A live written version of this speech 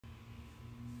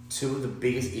Two of the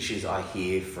biggest issues I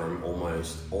hear from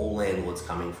almost all landlords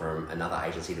coming from another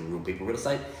agency to Real People Real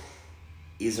Estate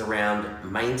is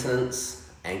around maintenance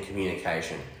and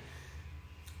communication.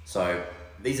 So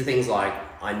these are things like,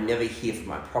 I never hear from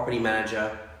my property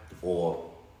manager,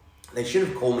 or they should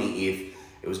have called me if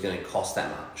it was going to cost that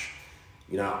much.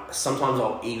 You know, sometimes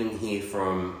I'll even hear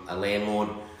from a landlord,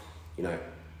 you know,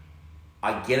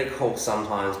 I get a call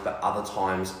sometimes, but other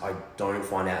times I don't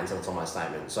find out until it's on my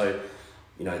statement. So,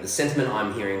 you know, the sentiment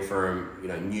I'm hearing from, you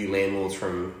know, new landlords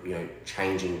from, you know,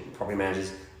 changing property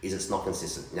managers is it's not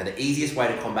consistent. Now, the easiest way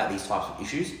to combat these types of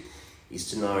issues is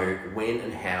to know when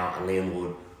and how a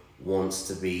landlord wants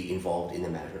to be involved in the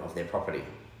management of their property.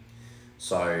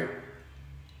 So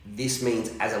this means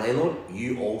as a landlord,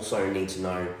 you also need to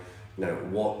know, you know,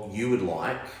 what you would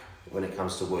like when it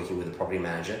comes to working with a property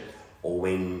manager, or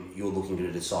when you're looking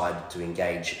to decide to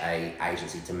engage an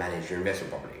agency to manage your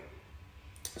investment property.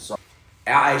 So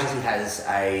our agency has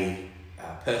a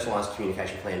personalised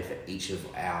communication plan for each of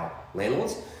our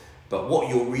landlords, but what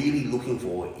you're really looking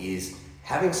for is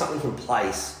having something in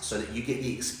place so that you get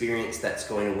the experience that's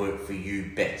going to work for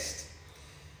you best.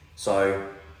 So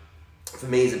for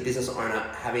me as a business owner,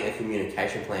 having a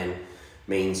communication plan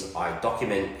means I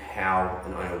document how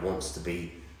an owner wants to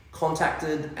be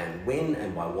contacted and when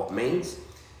and by what means.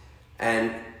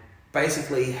 And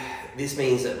basically this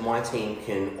means that my team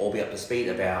can all be up to speed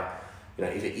about, you know,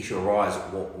 if an issue arises,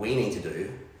 what we need to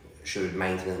do should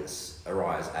maintenance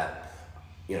arise at,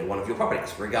 you know, one of your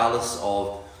properties, regardless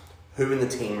of who in the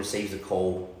team receives a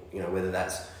call, you know, whether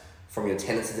that's from your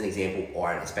tenants as an example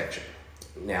or an inspection.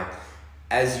 Now,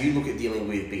 as you look at dealing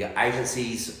with bigger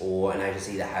agencies or an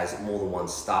agency that has more than one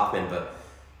staff member,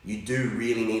 you do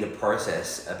really need a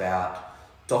process about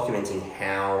documenting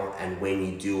how and when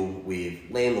you deal with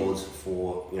landlords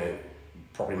for, you know,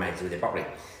 property maintenance with their property.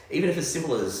 Even if it's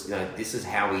simple as, you know, this is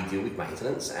how we deal with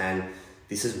maintenance and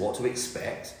this is what to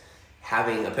expect.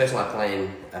 Having a personalised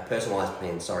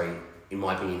plan, in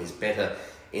my opinion, is better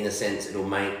in a sense. It'll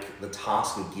make the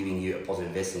task of giving you a positive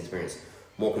investing experience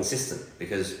more consistent,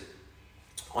 because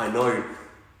I know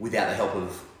without the help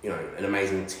of, you know, an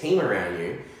amazing team around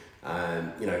you,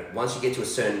 you know, once you get to a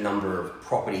certain number of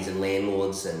properties and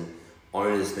landlords and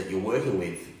owners that you're working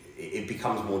with, it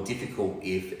becomes more difficult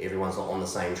if everyone's not on the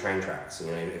same train tracks, you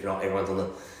know, if not everyone's on the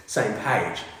same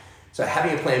page. So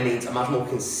having a plan means a much more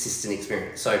consistent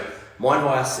experience. So my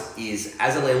advice is,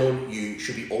 as a landlord, you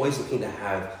should be always looking to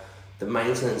have the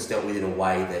maintenance dealt with in a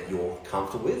way that you're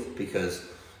comfortable with, because,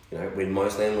 you know, when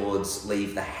most landlords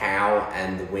leave the how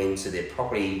and the when to their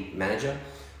property manager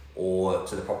or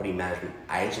to the property management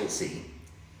agency,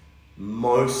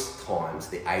 most times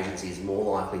the agency is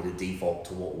more likely to default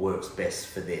to what works best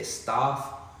for their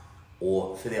staff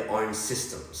or for their own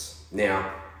systems.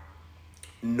 Now,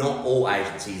 not all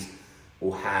agencies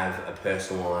will have a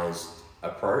personalised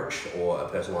approach or a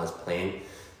personalised plan.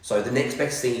 So the next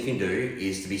best thing you can do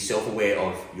is to be self-aware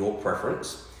of your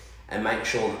preference and make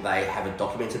sure that they have a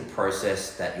documented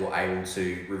process that you're able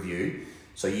to review,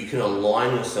 so you can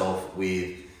align yourself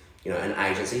with, you know, an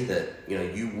agency that, you know,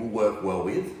 you will work well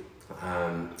with,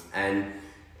 and,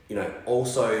 you know,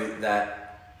 also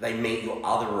that they meet your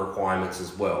other requirements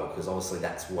as well, because obviously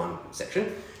that's one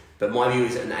section. But my view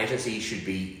is that an agency should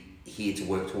be here to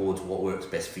work towards what works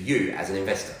best for you as an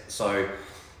investor. So,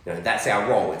 you know, that's our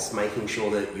role. It's making sure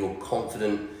that you're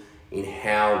confident in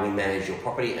how we manage your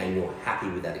property and you're happy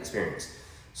with that experience.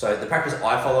 So the practice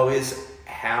I follow is,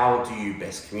 how do you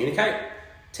best communicate?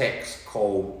 Text,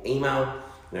 call, email,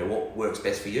 you know, what works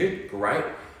best for you? Great.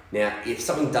 Now, if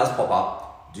something does pop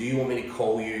up, do you want me to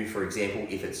call you, for example,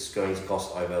 if it's going to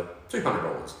cost over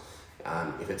 $200,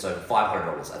 if it's over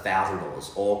 $500,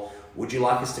 $1,000, or would you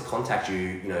like us to contact you,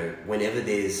 you know, whenever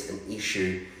there's an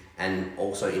issue and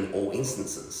also in all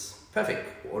instances?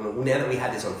 Perfect. Well, now that we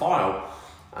have this on file,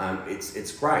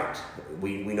 it's great.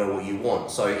 We know what you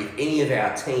want. So if any of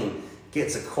our team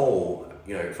gets a call,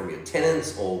 you know, from your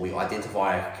tenants, or we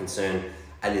identify a concern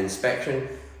at an inspection,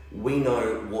 we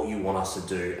know what you want us to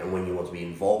do and when you want to be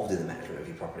involved in the management of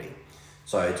your property.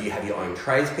 So do you have your own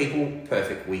tradespeople?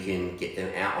 Perfect. We can get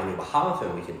them out on your behalf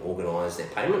and we can organise their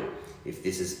payment if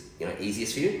this is, you know,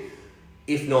 easiest for you.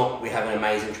 If not, we have an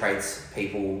amazing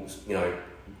tradespeople, you know,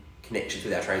 connections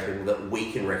with our tradespeople that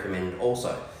we can recommend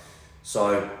also.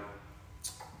 So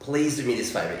please do me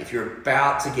this favour. If you're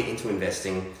about to get into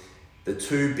investing, the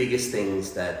two biggest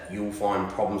things that you'll find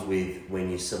problems with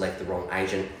when you select the wrong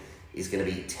agent is going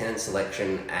to be tenant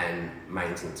selection and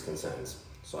maintenance concerns.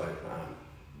 So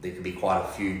there could be quite a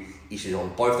few issues on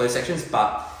both those sections,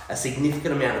 but a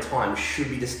significant amount of time should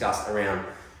be discussed around,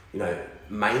 you know,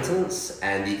 maintenance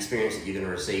and the experience that you're going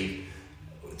to receive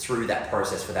through that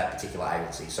process for that particular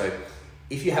agency. So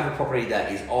if you have a property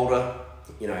that is older,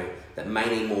 that may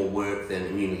need more work than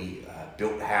a newly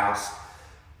built house,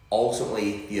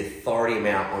 ultimately the authority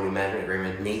amount on your management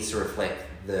agreement needs to reflect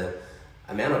the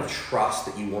amount of trust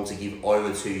that you want to give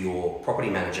over to your property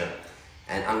manager,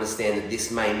 and understand that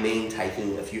this may mean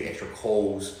taking a few extra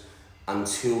calls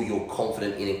until you're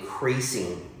confident in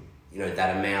increasing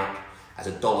that amount as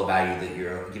a dollar value that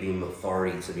you're giving them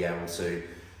authority to be able to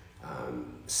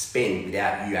spend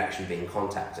without you actually being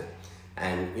contacted.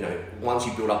 And once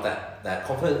you build up that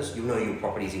confidence, you'll know your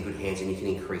property is in good hands and you can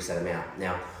increase that amount.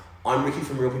 Now, I'm Ricky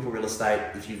from Real People Real Estate.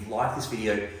 If you've liked this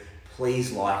video,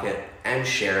 please like it and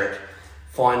share it.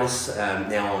 Find us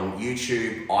now on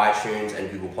YouTube, iTunes, and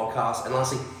Google Podcasts. And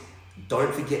lastly,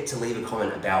 don't forget to leave a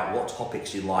comment about what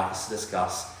topics you'd like us to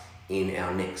discuss in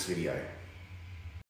our next video.